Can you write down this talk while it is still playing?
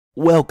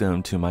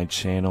Welcome to my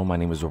channel. My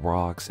name is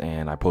Rox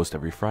and I post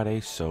every Friday.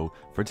 So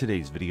for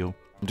today's video,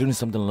 I'm doing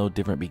something a little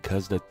different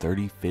because the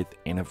 35th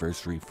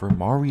anniversary for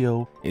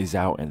Mario is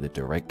out and the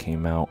direct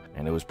came out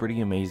and it was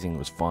pretty amazing. It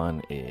was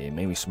fun. It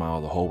made me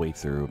smile the whole way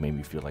through. It made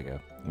me feel like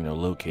a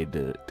little kid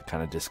to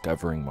kind of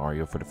discovering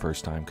Mario for the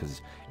first time,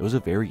 because it was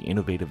a very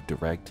innovative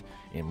direct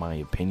in my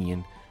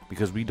opinion,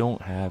 because we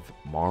don't have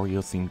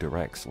Mario themed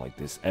directs like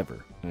this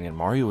ever. And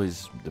Mario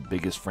is the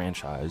biggest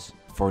franchise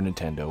for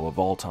Nintendo of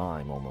all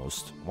time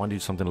almost. I want to do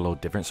something a little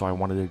different, so I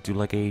wanted to do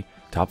like a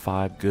top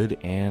 5 good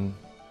and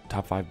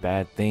top 5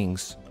 bad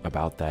things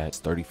about that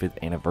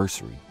 35th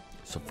anniversary.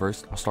 So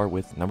first, I'll start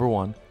with number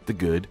 1, the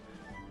good.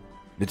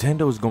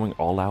 Nintendo is going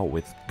all out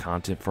with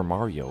content for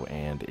Mario,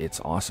 and it's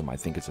awesome. I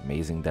think it's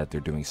amazing that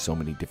they're doing so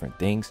many different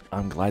things.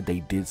 I'm glad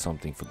they did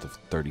something for the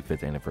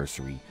 35th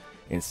anniversary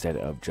instead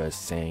of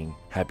just saying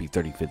happy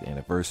 35th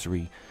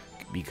anniversary,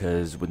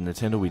 because with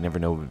Nintendo we never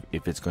know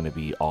if it's going to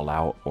be all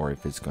out or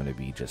if it's going to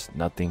be just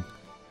nothing,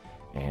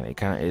 and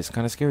it's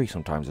kind of scary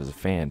sometimes as a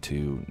fan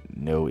to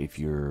know if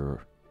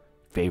your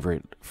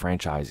favorite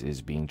franchise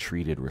is being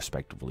treated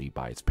respectively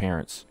by its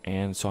parents.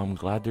 And so I'm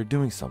glad they're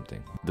doing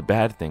something. The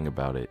bad thing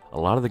about it, a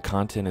lot of the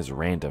content is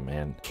random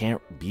and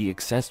can't be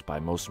accessed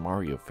by most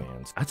Mario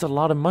fans. That's a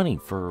lot of money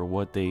for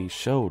what they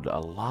showed. A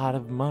lot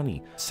of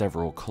money.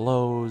 Several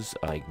clothes,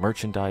 like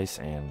merchandise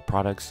and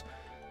products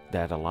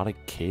that a lot of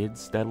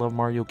kids that love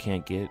Mario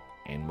can't get,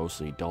 and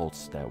mostly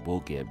adults that will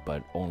get,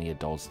 but only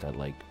adults that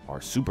like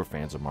are super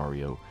fans of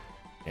Mario.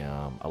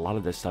 A lot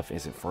of this stuff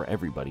isn't for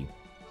everybody,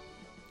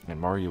 and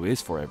Mario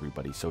is for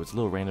everybody, so it's a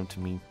little random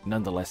to me.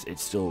 Nonetheless,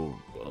 it's still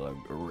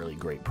a really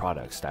great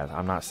product.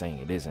 I'm not saying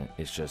it isn't,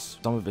 it's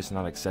just some of it's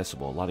not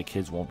accessible. A lot of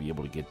kids won't be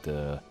able to get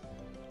the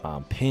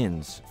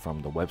pins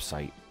from the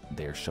website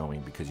they're showing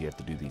because you have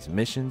to do these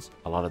missions.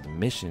 A lot of the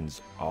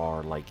missions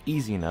are like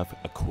easy enough,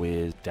 a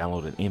quiz,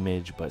 download an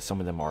image, but some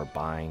of them are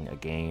buying a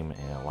game,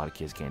 and a lot of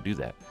kids can't do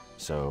that,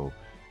 so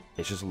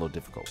it's just a little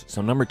difficult.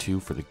 So number 2,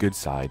 for the good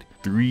side,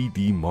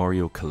 3D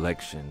Mario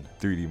Collection.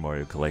 3D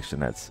Mario Collection,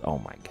 that's, oh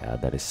my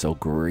god, that is so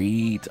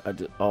great.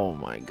 Oh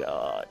my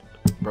god,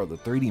 bro, the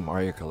 3D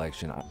Mario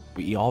Collection,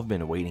 we all have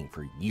been waiting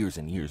for years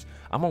and years.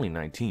 I'm only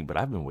 19, but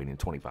I've been waiting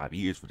 25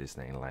 years for this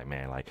thing. Like,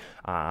 man, like,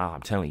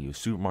 I'm telling you,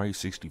 Super Mario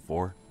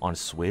 64 on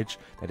Switch,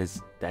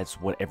 that's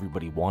what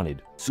everybody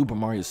wanted. Super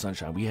Mario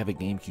Sunshine, we have a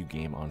GameCube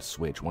game on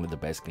Switch, one of the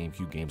best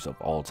GameCube games of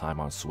all time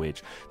on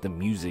Switch. The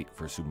music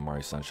for Super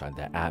Mario Sunshine,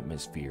 the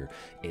atmosphere,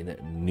 and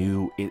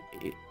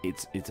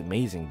it's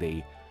amazing.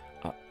 They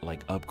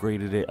like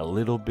upgraded it a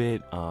little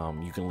bit.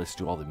 You can listen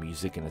to all the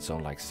music in its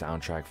own like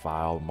soundtrack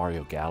file.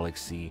 Mario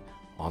Galaxy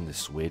on the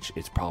Switch,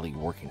 it's probably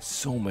working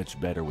so much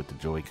better with the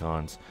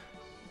Joy-Cons.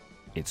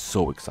 It's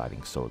so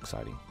exciting, so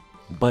exciting.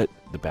 But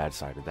the bad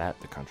side of that,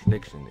 the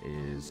contradiction,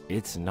 is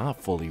it's not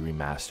fully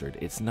remastered.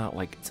 It's not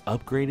like it's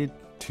upgraded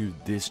to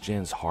this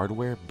gen's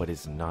hardware, but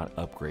it's not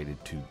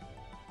upgraded to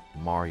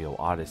Mario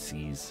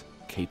Odyssey's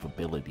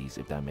capabilities,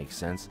 if that makes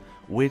sense,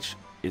 which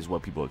is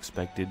what people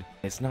expected.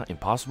 It's not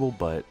impossible,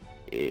 but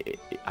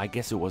I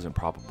guess it wasn't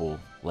probable.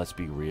 Let's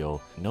be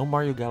real. No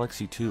Mario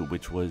Galaxy 2,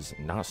 which was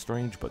not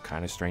strange, but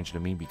kind of strange to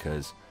me,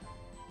 because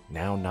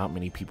now not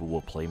many people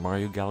will play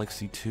Mario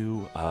Galaxy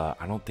 2.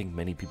 I don't think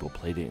many people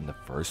played it in the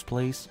first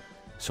place,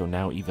 so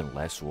now even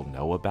less will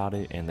know about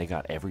it, and they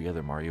got every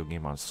other Mario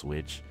game on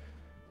Switch,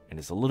 and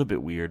it's a little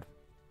bit weird.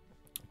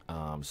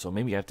 So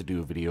maybe I have to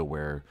do a video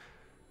where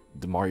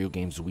the Mario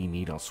games we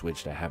need on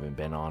Switch that haven't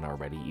been on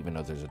already, even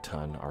though there's a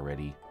ton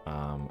already.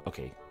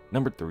 Okay,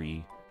 number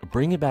 3,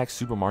 bringing back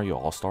Super Mario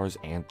All-Stars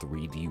and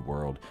 3D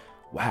World.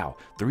 Wow,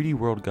 3D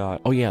World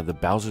got, oh yeah, the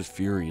Bowser's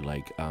Fury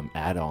like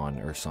add-on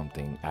or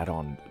something,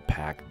 add-on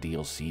pack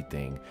DLC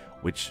thing,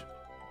 which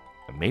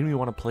made me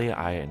want to play it.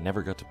 I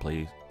never got to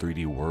play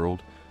 3D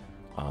World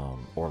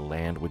or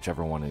Land,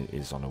 whichever one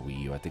is on a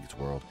Wii U. I think it's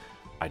World.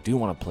 I do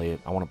want to play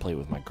it. I want to play it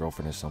with my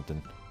girlfriend or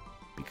something,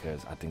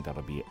 because I think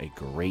that'll be a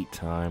great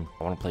time.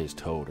 I want to play as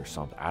Toad or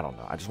something. I don't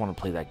know. I just want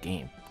to play that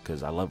game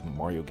because I love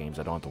Mario games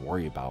I don't have to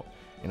worry about.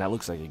 And that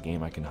looks like a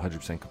game I can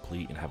 100%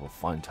 complete and have a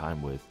fun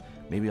time with.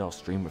 Maybe I'll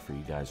stream it for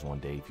you guys one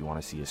day if you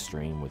want to see a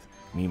stream with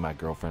me and my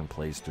girlfriend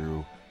plays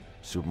through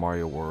Super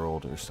Mario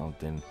World or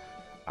something.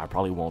 I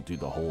probably won't do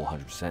the whole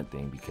 100%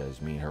 thing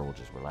because me and her will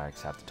just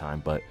relax half the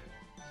time, but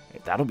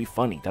that'll be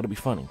funny. That'll be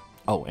funny.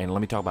 Oh, and let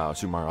me talk about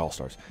Super Mario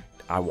All-Stars.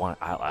 I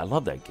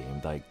love that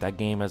game. Like, that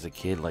game as a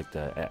kid, like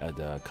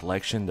the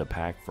collection, the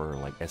pack for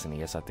like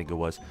SNES, I think it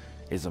was,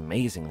 is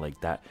amazing. Like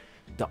that,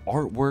 the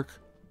artwork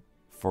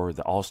for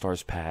the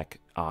All-Stars pack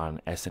on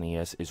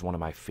SNES is one of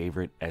my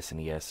favorite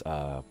SNES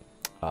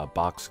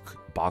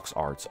box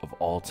arts of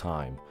all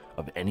time,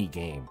 of any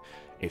game.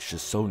 It's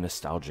just so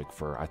nostalgic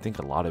for, I think,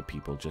 a lot of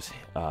people. Just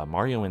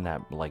Mario in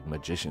that like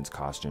magician's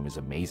costume is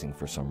amazing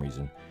for some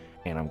reason,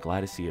 and I'm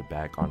glad to see it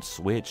back on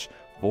Switch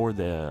for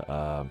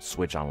the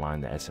Switch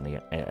Online, the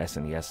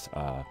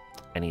SNES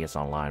NES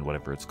Online,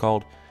 whatever it's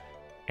called.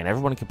 And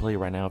everyone can play it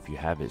right now if you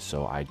have it,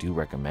 so I do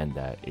recommend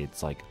that.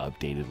 It's like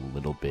updated a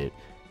little bit.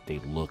 They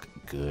look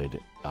good,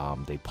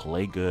 they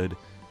play good,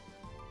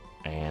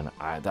 and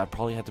that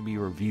probably have to be a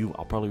review.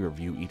 I'll probably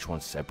review each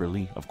one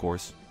separately, of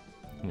course.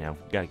 You know,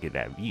 gotta get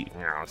that view. You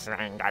know what I'm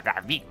saying? I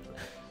got view.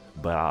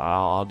 But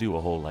I'll do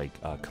a whole like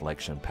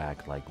collection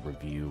pack like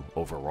review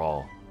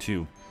overall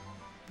too,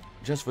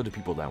 just for the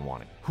people that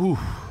want it. Whew.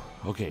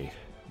 Okay,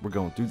 we're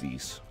going through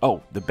these.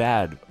 Oh, the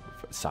bad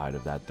side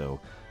of that though,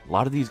 a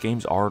lot of these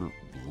games are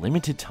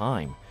limited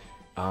time.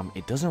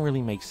 It doesn't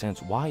really make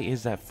sense. Why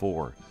is that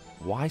for?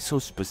 Why so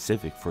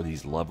specific for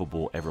these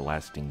lovable,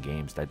 everlasting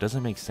games? That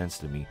doesn't make sense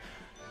to me.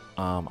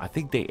 I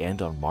think they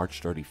end on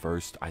March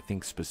 31st. I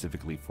think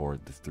specifically for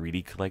the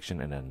 3D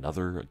collection and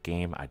another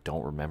game. I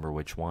don't remember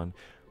which one.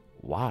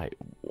 Why?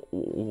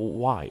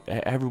 Why?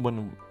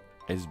 Everyone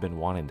has been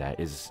wanting that.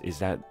 Is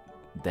that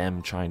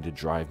them trying to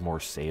drive more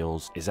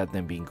sales? Is that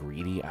them being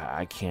greedy?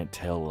 I can't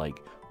tell. Like,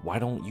 why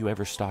don't you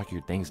ever stock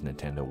your things,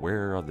 Nintendo?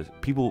 Where are the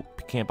people?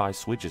 Can't buy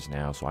Switches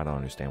now, so I don't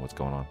understand what's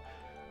going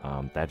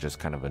on. That just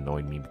kind of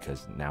annoyed me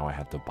because now I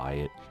have to buy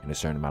it in a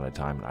certain amount of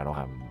time. I don't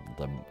have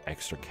the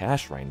extra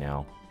cash right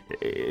now.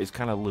 It's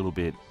kind of a little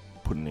bit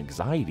putting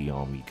anxiety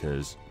on me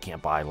because I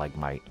can't buy like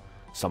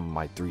some of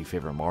my 3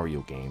 favorite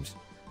Mario games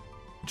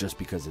just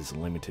because it's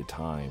limited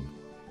time.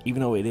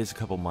 Even though it is a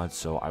couple months,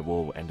 so I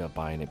will end up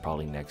buying it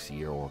probably next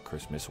year or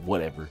Christmas,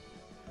 whatever.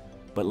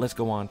 But let's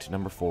go on to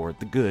number 4,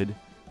 the good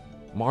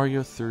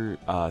Mario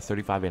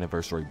 35th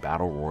Anniversary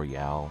Battle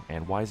Royale.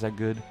 And why is that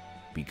good?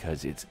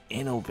 Because it's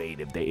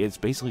innovative. It's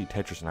basically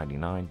Tetris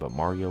 99 but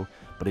Mario,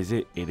 but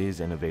it is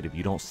innovative.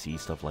 You don't see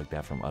stuff like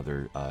that from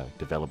other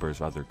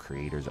developers, other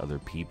creators, other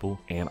people,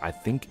 and I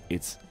think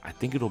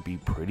it'll be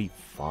pretty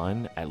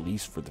fun, at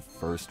least for the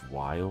first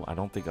while. I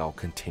don't think I'll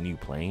continue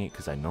playing it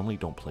because I normally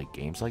don't play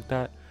games like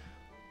that,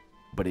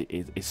 but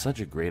it's such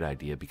a great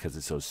idea because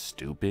it's so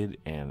stupid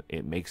and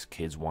it makes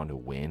kids want to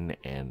win,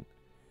 and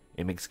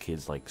it makes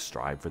kids like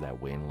strive for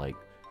that win. Like,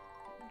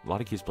 a lot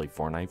of kids play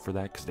Fortnite for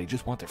that because they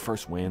just want their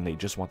first win. They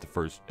just want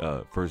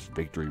the first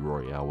victory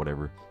royale,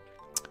 whatever.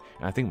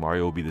 And I think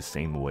Mario will be the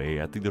same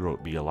way. I think there will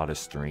be a lot of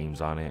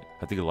streams on it.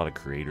 I think a lot of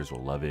creators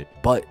will love it.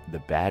 But the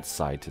bad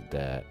side to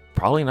that,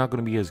 probably not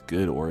going to be as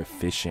good or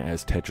efficient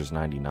as Tetris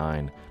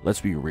 99.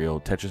 Let's be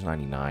real. Tetris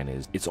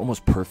 99 it's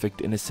almost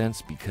perfect in a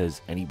sense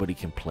because anybody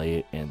can play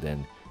it and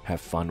then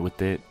have fun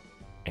with it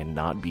and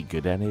not be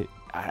good at it.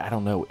 I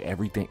don't know,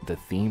 everything, the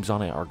themes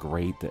on it are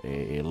great.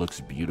 It looks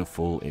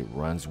beautiful, it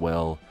runs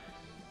well,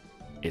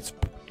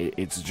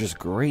 it's just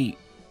great.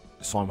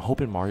 So I'm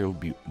hoping Mario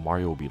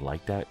will be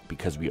like that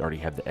because we already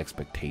have the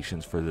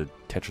expectations for the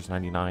Tetris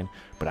 99,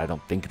 but I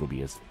don't think it'll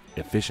be as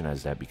efficient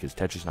as that because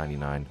Tetris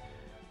 99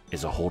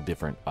 is a whole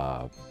different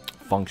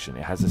function.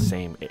 It has the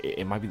same,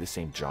 it might be the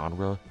same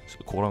genre,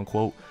 quote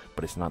unquote,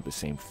 but it's not the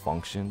same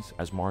functions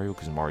as Mario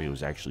because Mario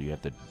is actually, you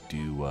have to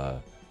do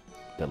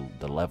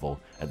the level,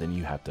 and then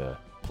you have to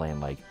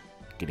plan like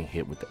getting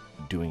hit with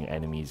doing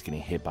enemies,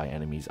 getting hit by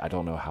enemies. I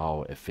don't know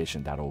how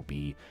efficient that'll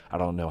be. I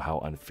don't know how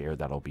unfair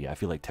that'll be. I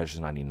feel like Tetris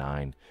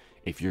 99,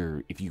 if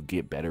you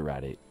get better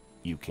at it,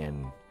 you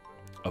can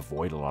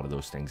avoid a lot of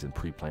those things and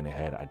pre-plan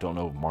ahead. I don't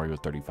know if Mario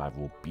 35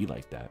 will be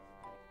like that.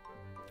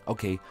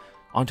 Okay,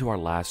 on to our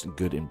last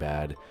good and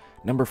bad.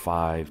 Number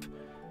 5.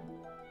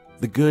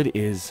 The good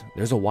is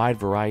there's a wide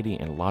variety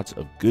and lots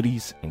of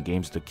goodies and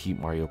games to keep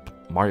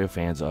Mario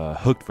fans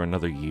hooked for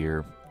another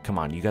year. Come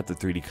on, you got the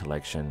 3D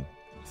collection,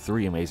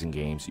 3 amazing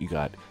games. You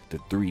got the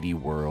 3D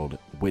world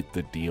with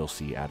the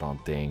DLC add-on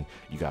thing.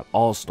 You got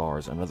All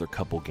Stars, another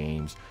couple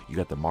games. You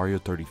got the Mario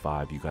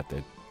 35. You got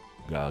the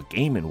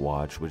Game &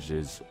 Watch, which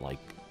is like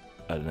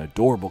an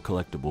adorable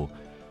collectible.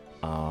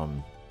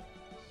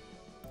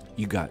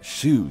 You got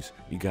shoes.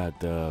 You got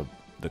the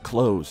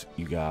clothes.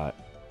 You got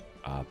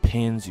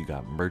pins, you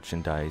got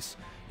merchandise,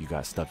 you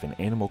got stuff in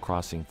Animal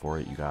Crossing for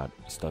it, you got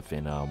stuff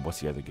in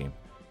what's the other game,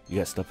 you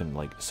got stuff in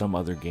like some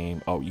other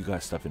game. Oh, you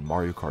got stuff in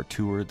Mario Kart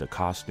Tour, the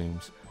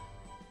costumes.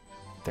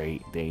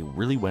 They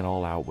really went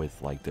all out with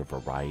like the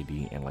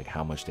variety and like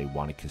how much they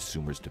wanted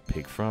consumers to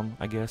pick from,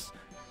 I guess.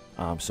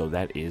 So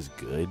that is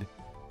good,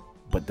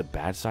 but the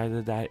bad side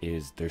of that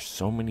is there's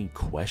so many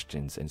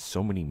questions and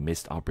so many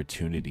missed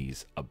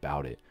opportunities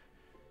about it.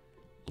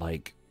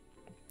 Like,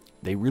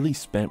 they really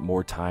spent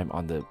more time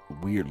on the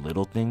weird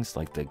little things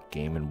like the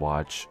Game &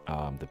 Watch,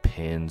 the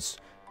pins,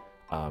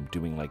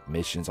 doing like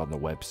missions on the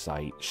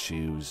website,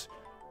 shoes,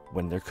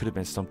 when there could have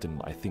been something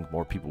I think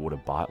more people would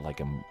have bought, like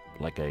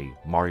a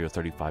Mario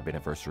 35th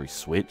Anniversary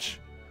Switch,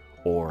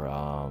 or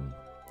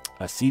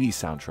a CD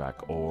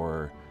soundtrack,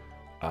 or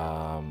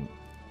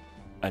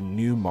a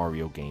new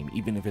Mario game,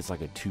 even if it's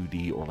like a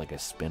 2D or like a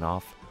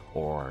spin-off,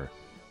 or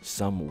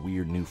some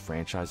weird new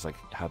franchise like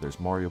how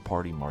there's Mario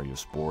Party, Mario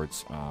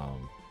Sports,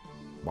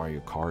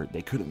 Mario Kart.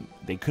 They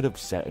could have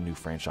set a new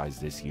franchise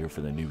this year for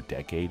the new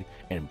decade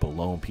and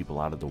blown people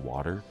out of the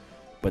water,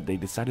 but they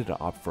decided to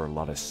opt for a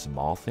lot of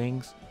small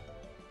things,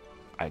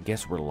 I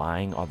guess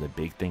relying on the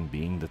big thing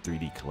being the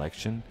 3D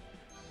collection.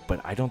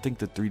 But I don't think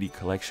the 3D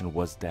collection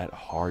was that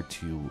hard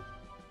to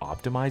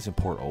optimize and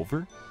port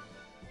over,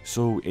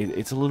 so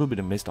it's a little bit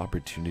of missed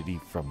opportunity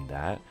from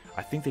that.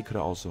 I think they could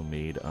have also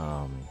made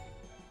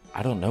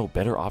I don't know,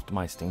 better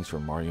optimized things for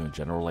Mario in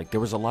general. Like, it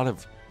was a lot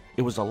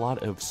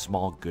of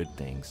small good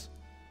things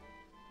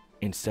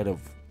instead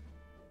of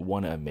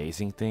one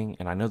amazing thing.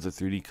 And I know the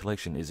 3D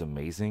collection is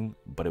amazing,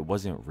 but it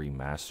wasn't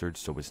remastered,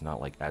 so it's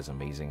not like as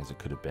amazing as it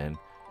could have been.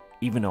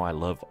 Even though I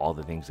love all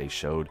the things they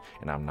showed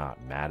and I'm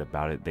not mad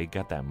about it, they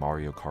got that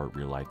Mario Kart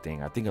real life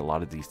thing. I think a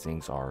lot of these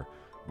things are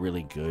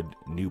really good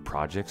new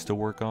projects to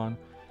work on,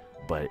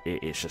 but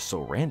it's just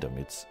so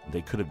random.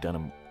 They could have done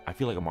them. I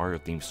feel like a Mario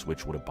themed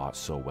Switch would have bought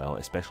so well,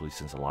 especially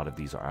since a lot of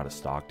these are out of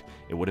stock.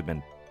 It would have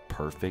been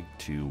perfect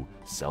to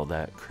sell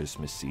that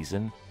Christmas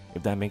season,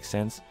 if that makes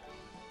sense.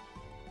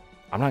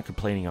 I'm not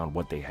complaining on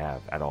what they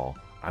have at all.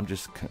 I'm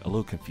just a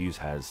little confused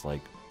as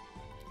like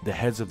the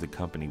heads of the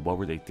company, what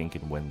were they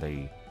thinking when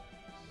they...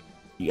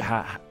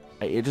 Yeah,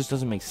 it just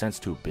doesn't make sense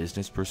to a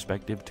business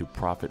perspective to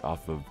profit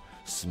off of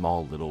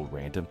small little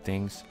random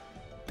things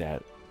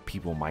that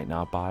people might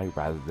not buy,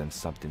 rather than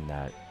something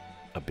that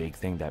a big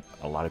thing that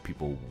a lot of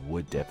people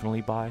would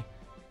definitely buy.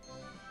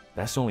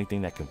 That's the only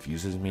thing that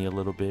confuses me a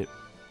little bit.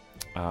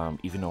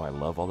 Even though I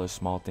love all those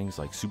small things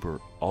like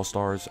Super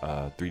All-Stars,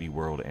 3D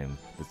World, and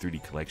the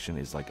 3D collection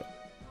is like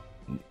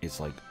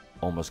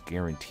almost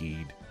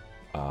guaranteed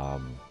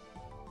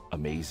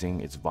amazing.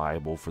 It's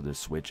viable for the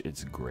Switch.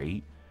 It's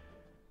great.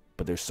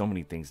 But there's so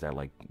many things that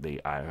like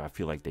I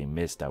feel like they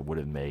missed that would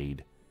have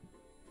made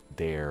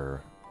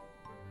their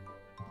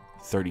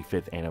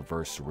 35th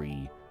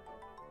anniversary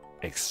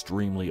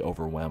extremely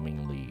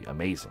overwhelmingly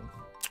amazing.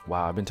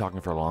 Wow, I've been talking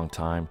for a long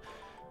time.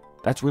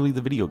 That's really the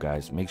video,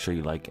 guys. Make sure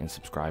you like and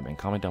subscribe and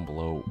comment down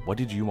below. What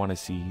did you want to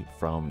see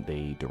from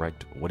the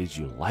Direct? What did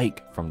you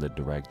like from the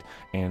Direct?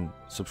 And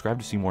subscribe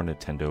to see more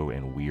Nintendo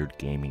and weird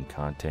gaming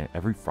content.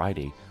 Every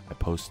Friday I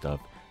post stuff.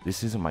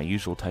 This isn't my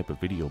usual type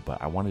of video,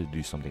 but I wanted to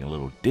do something a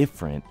little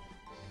different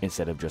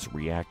instead of just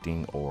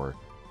reacting or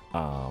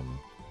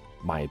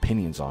my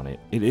opinions on it.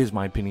 It is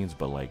my opinions,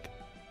 but like,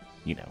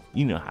 you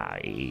know how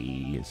it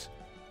is.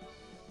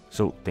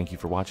 So thank you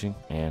for watching,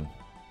 and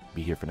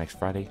be here for next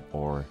Friday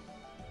or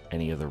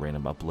any other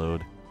random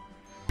upload.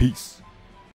 Peace.